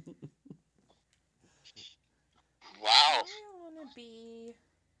 Wow. I want to be...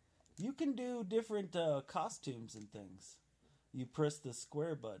 You can do different costumes and things. You press the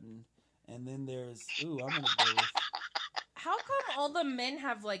square button, and then there's I'm gonna go with. How come all the men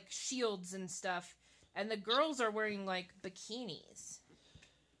have, shields and stuff, and the girls are wearing, bikinis?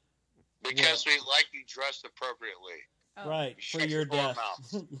 Because we like you dressed appropriately. Oh, Right, You for shut your your death.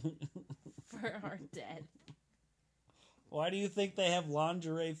 mouth. For our dead. Why do you think they have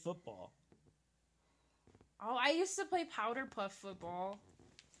lingerie football? Oh, I used to play powder puff football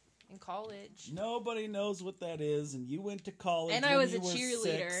in college. Nobody knows what that is, and you went to college. And I when was you a were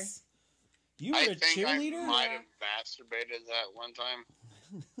cheerleader. 6. You were I a think cheerleader? I might have masturbated that one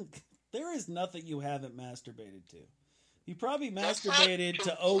time. There is nothing you haven't masturbated to. You probably That's not masturbated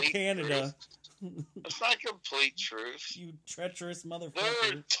to "Oh complete Canada," It's not complete truth. you treacherous There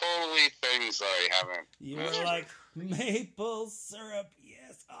motherfucker. are totally things that I haven't. You were like maple syrup,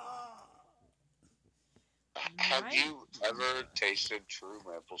 yes. Have Nice. you ever tasted true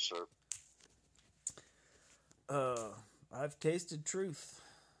maple syrup? I've tasted truth.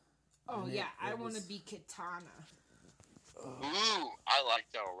 Oh, And yeah, it I want to was- be Katana. Ooh, I like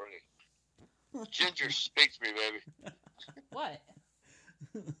that already. Ginger, speak to me, baby. What?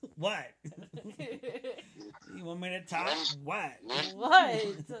 What? You want me to talk? What? What?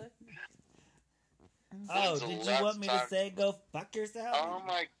 Oh, When's the did you last want me to time- say go fuck yourself? Oh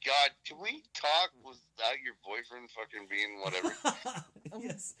my god, can we talk without your boyfriend fucking being whatever?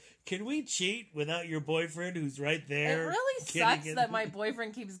 Yes. Can we cheat without your boyfriend who's right It there? really kidding sucks it? that my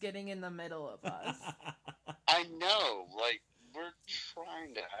boyfriend keeps getting in the middle of us. I know, like, we're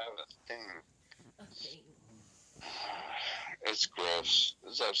trying to have a thing. Okay. It's gross.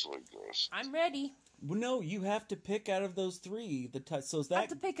 It's absolutely gross. I'm ready. Well, no, you have to pick out of those three. So I have that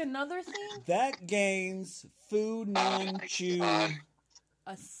to pick another thing? that game's Fu Nun my Chu. God.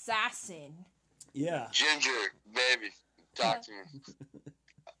 Assassin. Yeah. Ginger, baby, talk to me.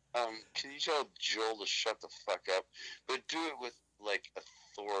 Can you tell Joel to shut the fuck up? But do it with, like,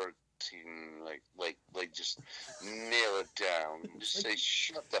 authority, Like just nail it down. Just say,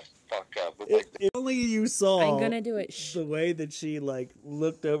 shut the fuck up. If only you saw I'm gonna do it. the way that she like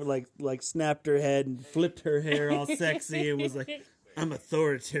looked over, like snapped her head and flipped her hair all sexy and was like, "I'm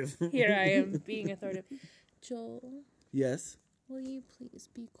authoritative." Here I am being authoritative. Joel, Yes. will you please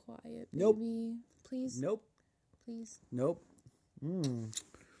be quiet, baby? Nope. Please. Nope. Please. Nope. Mm.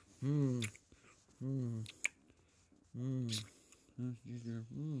 Mm. Mm. Mm.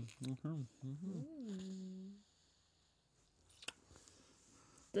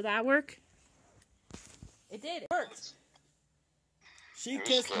 Did that work? It did. It worked. She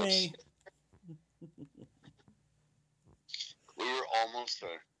kissed me. We were almost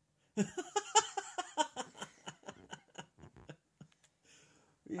there.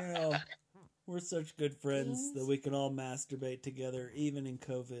 You know, we're such good friends that we can all masturbate together, even in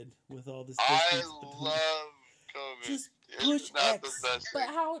COVID, with all this I distance between. love COVID. Just It's push not X. the best But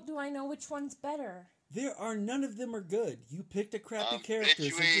thing. how do I know which one's better? There are none of them are good. You picked a crappy character, bitch,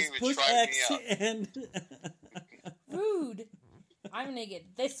 you so ain't just even push tried me X out. and. Rude. I'm gonna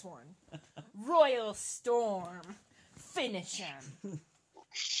get this one. Royal Storm. Finish him.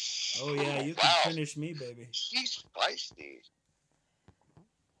 Oh yeah, you can Wow. finish me, baby. She's feisty.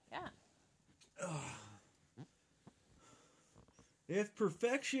 Yeah. If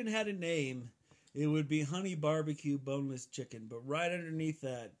perfection had a name, it would be honey barbecue boneless chicken. But right underneath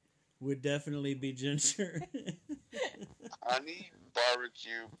that would definitely be Ginger. Honey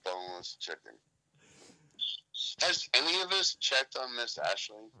barbecue boneless chicken. Has any of us checked on Miss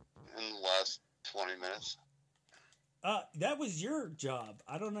Ashley in the last 20 minutes? That was your job.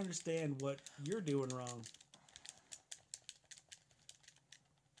 I don't understand what you're doing wrong.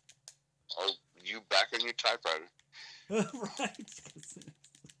 Oh, you back on your typewriter? Right.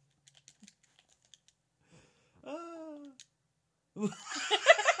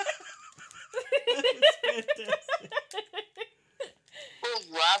 That was fantastic.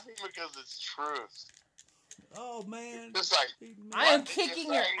 We're laughing because it's truth. Oh man. It's like, I am What did you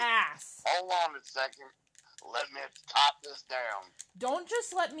kicking your say? ass. hold on a second. Let me top this down. Don't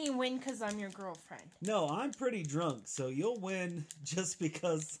just let me win because I'm your girlfriend. No, I'm pretty drunk, so you'll win just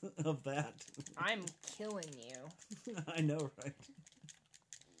because of that. I'm killing you. I know, right?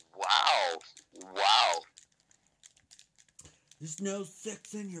 Wow. There's no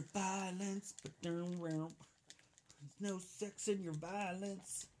sex in your violence, but there's no sex in your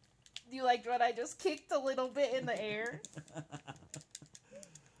violence. You liked what I just kicked a little bit in the air?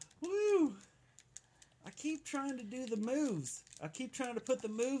 Woo! I keep trying to do the moves. I keep trying to put the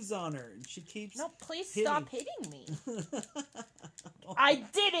moves on her, and she keeps... No, please hitting. stop hitting me. I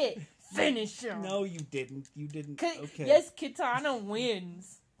did it! Finish him. No, you didn't. You didn't. Okay. Yes, Katana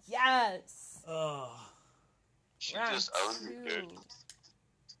wins. Yes. Oh. She Round just owned it, dude. 2.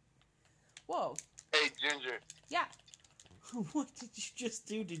 Whoa. Hey, Ginger. Yeah, What did you just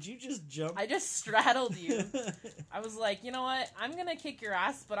do? Did you just jump? I just straddled you. I was like, you know what? I'm gonna kick your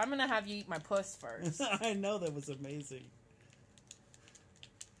ass, but I'm gonna have you eat my puss first. I know, that was amazing.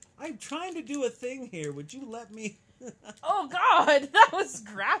 I'm trying to do a thing here. Would you let me? Oh God, that was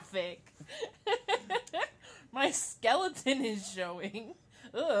graphic. My skeleton is showing.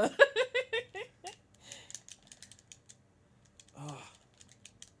 Ugh. Oh.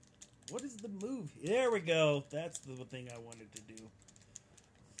 What is the move? There we go. That's the thing I wanted to do.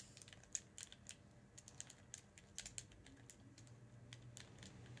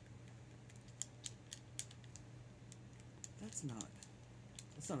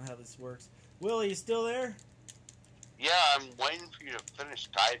 That's not how this works. Will, you still there? Yeah, I'm waiting for you to finish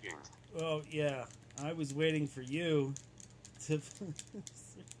typing. Oh, yeah. I was waiting for you to...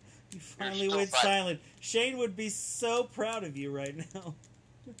 You finally still went fighting. silent. Shane would be so proud of you right now.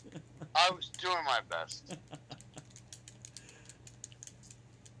 I was doing my best.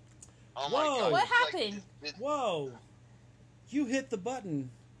 Oh my Whoa. God. What it's like happened? this- Whoa. You hit the button.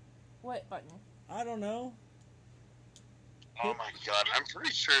 What button? I don't know. oh my God, I'm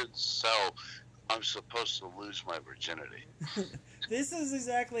pretty sure it's so I'm supposed to lose my virginity. This is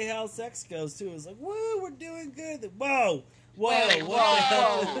exactly how sex goes, too. It's like, woo, we're doing good. Whoa. Whoa. Wait, what the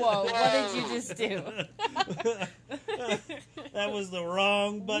hell? whoa, what did you just do? That was the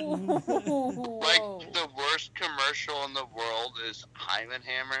wrong button. Whoa. Like, the worst commercial in the world is Hyman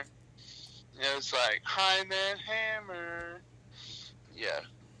Hammer. It's like, Hyman Hammer. Yeah,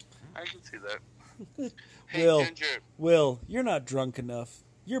 I can see that. Hey, Will. Ginger. Will, you're not drunk enough.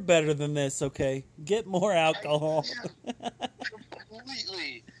 You're better than this, okay? Get more alcohol.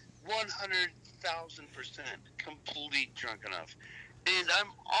 Completely, 100,000% complete drunk enough. And I'm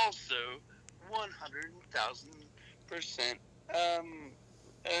also 100,000%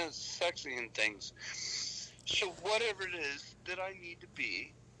 sexy and things. So whatever it is that I need to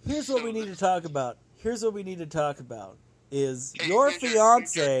be. Here's what we need to talk about. Is Hey, your Ginger,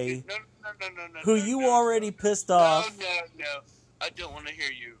 fiance, no, who you already pissed off. No. I don't want to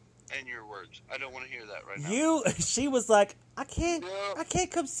hear you and your words. I don't want to hear that right now. She was like, I can't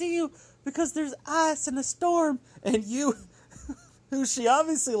come see you because there's ice and a storm. And you, who she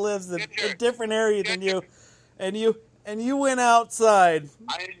obviously lives in a different area than you, and you went outside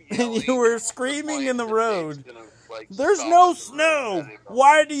and you were screaming in the road. There's no snow.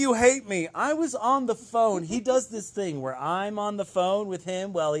 Why do you hate me? I was on the phone. He does this thing where I'm on the phone with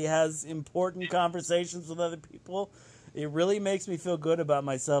him while he has important conversations with other people. It really makes me feel good about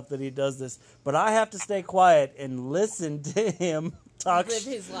myself that he does this. But I have to stay quiet and listen to him talk. Live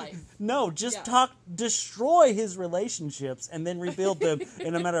his life. No, just destroy his relationships and then rebuild them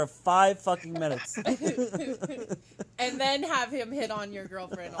in a matter of 5 fucking minutes. And then have him hit on your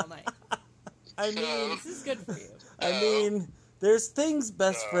girlfriend all night. I mean, this is good for you. I mean, there's things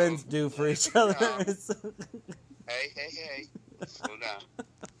best friends do for each other. Hey. Slow down.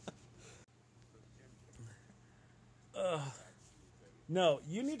 No,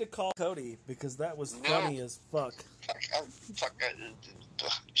 you need to call Cody because that was funny as fuck.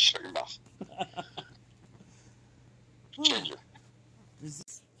 Shut your mouth. Ginger.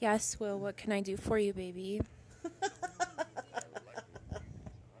 Yes, Will, what can I do for you, baby?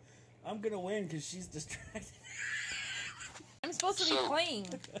 I'm gonna win because she's distracted. I'm supposed to be playing.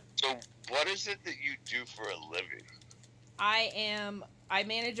 So, what is it that you do for a living? I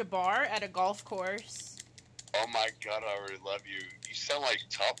manage a bar at a golf course. Oh my god, I already love you. You sound like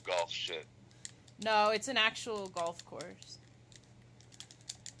Top Golf shit. No, it's an actual golf course.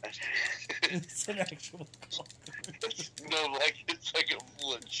 It's an actual golf course. It's like a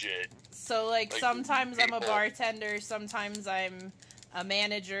legit. So, like sometimes I'm a bartender, sometimes I'm a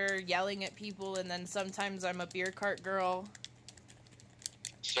manager yelling at people, and then sometimes I'm a beer cart girl.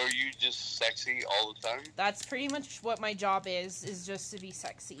 So are you just sexy all the time? That's pretty much what my job is just to be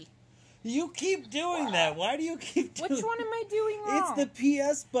sexy. You keep doing that. Why do you keep doing Which one am I doing wrong? It's the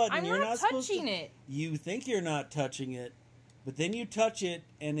PS button. I'm You're not touching it. You think you're not touching it, but then you touch it,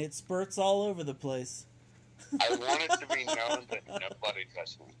 and it spurts all over the place. I want it to be known that nobody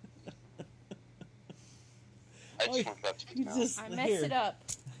touched me. I just want that to be known. I messed it up.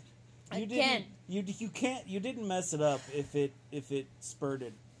 Again. You didn't mess it up if it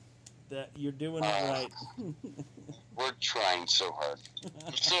spurted. That you're doing it right. We're trying so hard.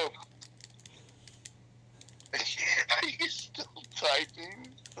 So, are you still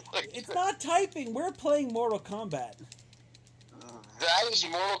typing? It's not typing. We're playing Mortal Kombat. That is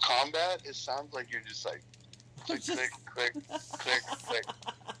Mortal Kombat? It sounds like you're just like click, click.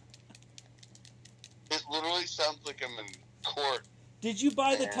 It literally sounds like I'm in court. Did you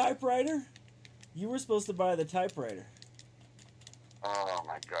buy the typewriter? You were supposed to buy the typewriter. Oh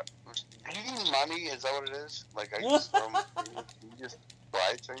my god. Do you need money? Is that what it is? Like, I just you just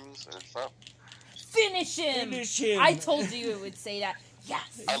buy things and stuff? Finish him! I told you it would say that.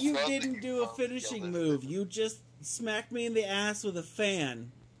 Yes! You didn't do a finishing move. You just smacked me in the ass with a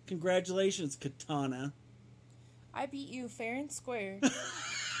fan. Congratulations, Katana. I beat you fair and square.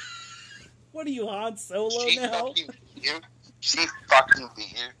 What are you, Han Solo now? She fucking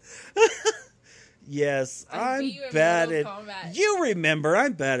beat you. Yes, I'm bad at... You remember,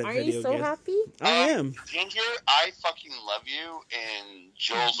 I'm bad at video games. Are you so happy? I am. Ginger, I fucking love you, and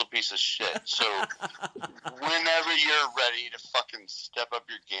Joel's a piece of shit. So, whenever you're ready to fucking step up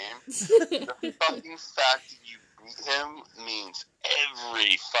your game, the fucking fact that you beat him means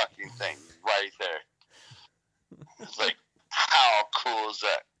every fucking thing right there. It's like, how cool is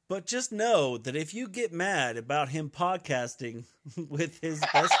that? But just know that if you get mad about him podcasting with his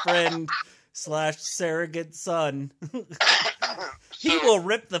best friend / surrogate son, he will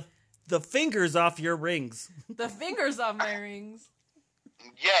rip the fingers off your rings. The fingers off my rings?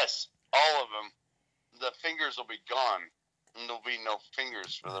 Yes, all of them. The fingers will be gone, and there'll be no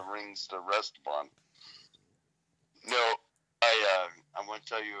fingers for the rings to rest upon. No, I'm going to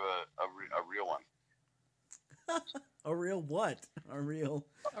tell you a real one. A real what? A real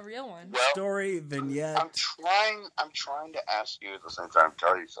one. Well, story vignette. I'm trying to ask you at the same time,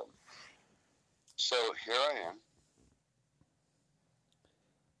 tell you something. So here I am,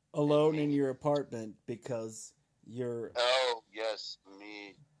 alone in your apartment because you're. Oh yes,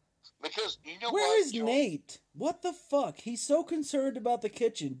 me. Because you know Where is Nate? What the fuck? He's so concerned about the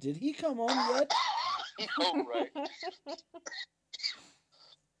kitchen. Did he come home yet? No, right.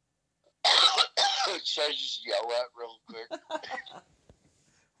 Should I just yell at real quick?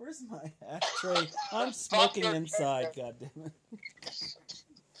 Where's my ashtray? I'm smoking inside, goddammit.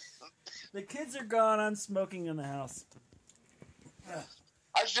 The kids are gone. I'm smoking in the house.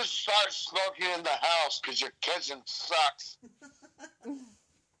 I should start smoking in the house because your kitchen sucks.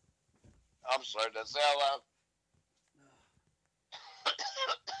 I'm sorry, did I say out loud?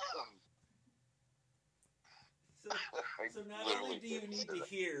 So not only do you need to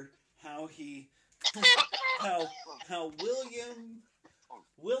hear how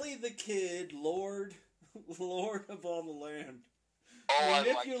Willie the Kid, Lord of all the land,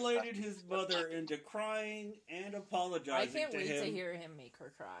 manipulated his mother into crying and apologizing I can't to wait him. to hear him make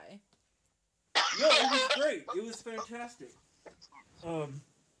her cry. No, it was great. It was fantastic.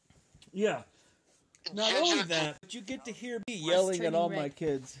 Yeah. Not only that, but you get to hear me yelling at all my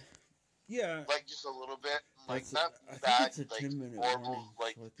kids. Yeah. Like just a little bit. Like That's not I think bad, it's a like 10-minute horrible. warning.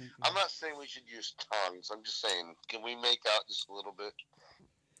 Like So I think I'm not saying we should use tongues. I'm just saying, can we make out just a little bit?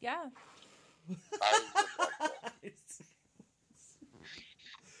 Yeah. I would like that.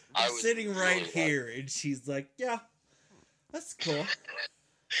 I I'm would sitting right really here, and she's like, "Yeah, that's cool."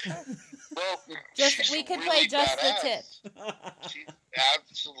 Well, We could play just the tip. She's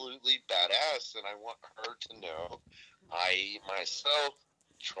absolutely badass, and I want her to know I myself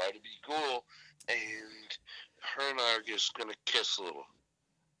try to be cool, and her and I are just gonna kiss a little.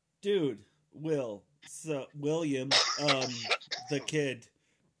 Dude, William, the kid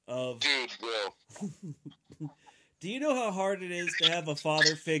of. Dude, Will. Do you know how hard it is to have a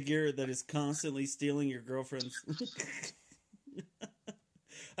father figure that is constantly stealing your girlfriends?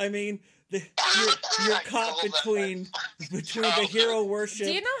 I mean, you're caught between the hero worship.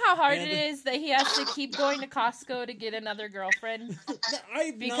 Do you know how hard it is that he has to keep going to Costco to get another girlfriend?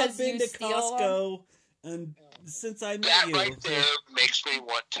 I've not Because been you to steal Costco and since I met That you. right there makes me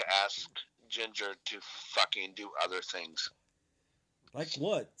want to ask Ginger to fucking do other things. Like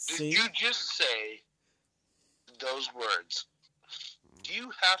what? Did Sing? you just say those words? Do you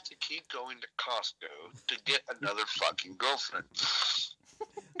have to keep going to Costco to get another fucking girlfriend?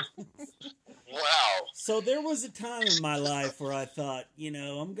 Wow. So there was a time in my life where I thought,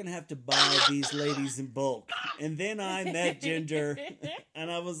 I'm going to have to buy these ladies in bulk. And then I met Ginger,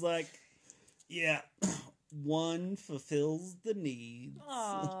 and I was like, yeah, one fulfills the needs.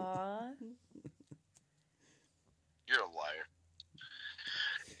 Aww. You're a liar.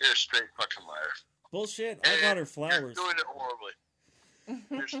 You're a straight fucking liar. Bullshit, I got her flowers. You're doing it horribly.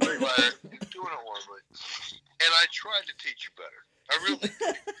 You're a straight liar. You're doing it horribly. And I tried to teach you better. I really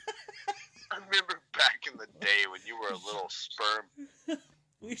did. I remember back in the day when you were a little sperm.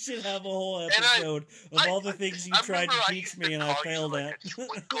 We should have a whole episode of all the things you tried to teach me and I failed at. A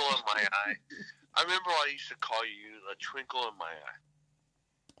twinkle in my eye. I remember I used to call you a twinkle in my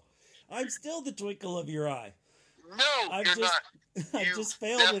eye. I'm still the twinkle of your eye. No, you're not. I've just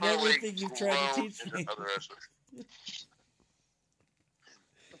failed at everything you've tried to teach me.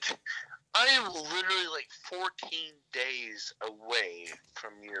 I am literally like 14 days away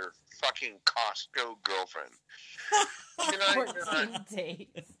from your fucking Costco girlfriend. 14 days.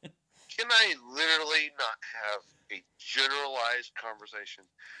 Can I literally not have a generalized conversation?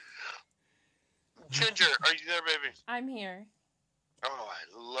 Ginger, are you there, baby? I'm here. Oh, I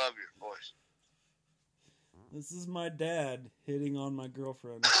love your voice. This is my dad hitting on my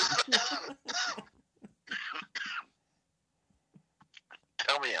girlfriend.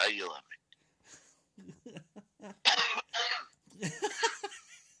 Tell me how you love me.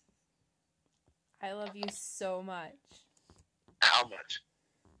 I love you so much. How much?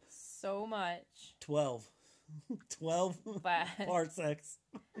 So much. 12. 12 But parsecs.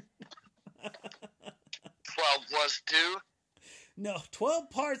 12 plus 2? No, 12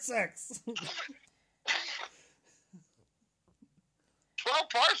 parsecs. 12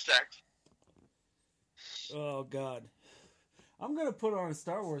 parsecs? Oh, God. I'm going to put on a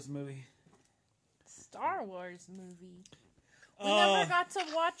Star Wars movie. Star Wars movie. We never got to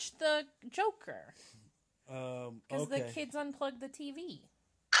watch the Joker. Because the kids unplugged the TV.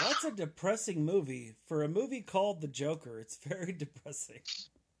 That's a depressing movie. For a movie called The Joker, it's very depressing.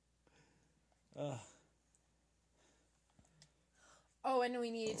 Oh, and we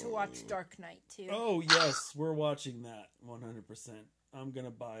needed to watch Dark Knight, too. Oh, yes. We're watching that 100%. I'm going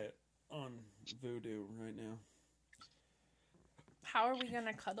to buy it on Vudu right now. How are we going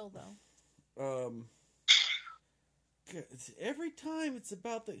to cuddle, though? Every time it's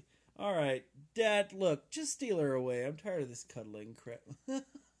about the... All right, Dad, look, just steal her away. I'm tired of this cuddling crap. All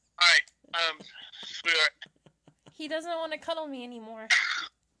right, sweetheart. He doesn't want to cuddle me anymore.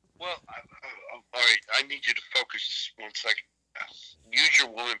 Well, all right, I need you to focus just 1 second. Use your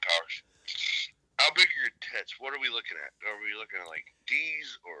woman powers. How big are your tits? What are we looking at? Are we looking at like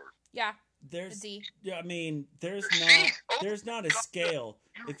D's or? Yeah, there's a D. I mean, there's C? not. Oh there's not a scale.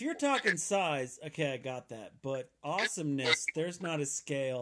 If you're talking size, okay, I got that. But awesomeness, there's not a scale.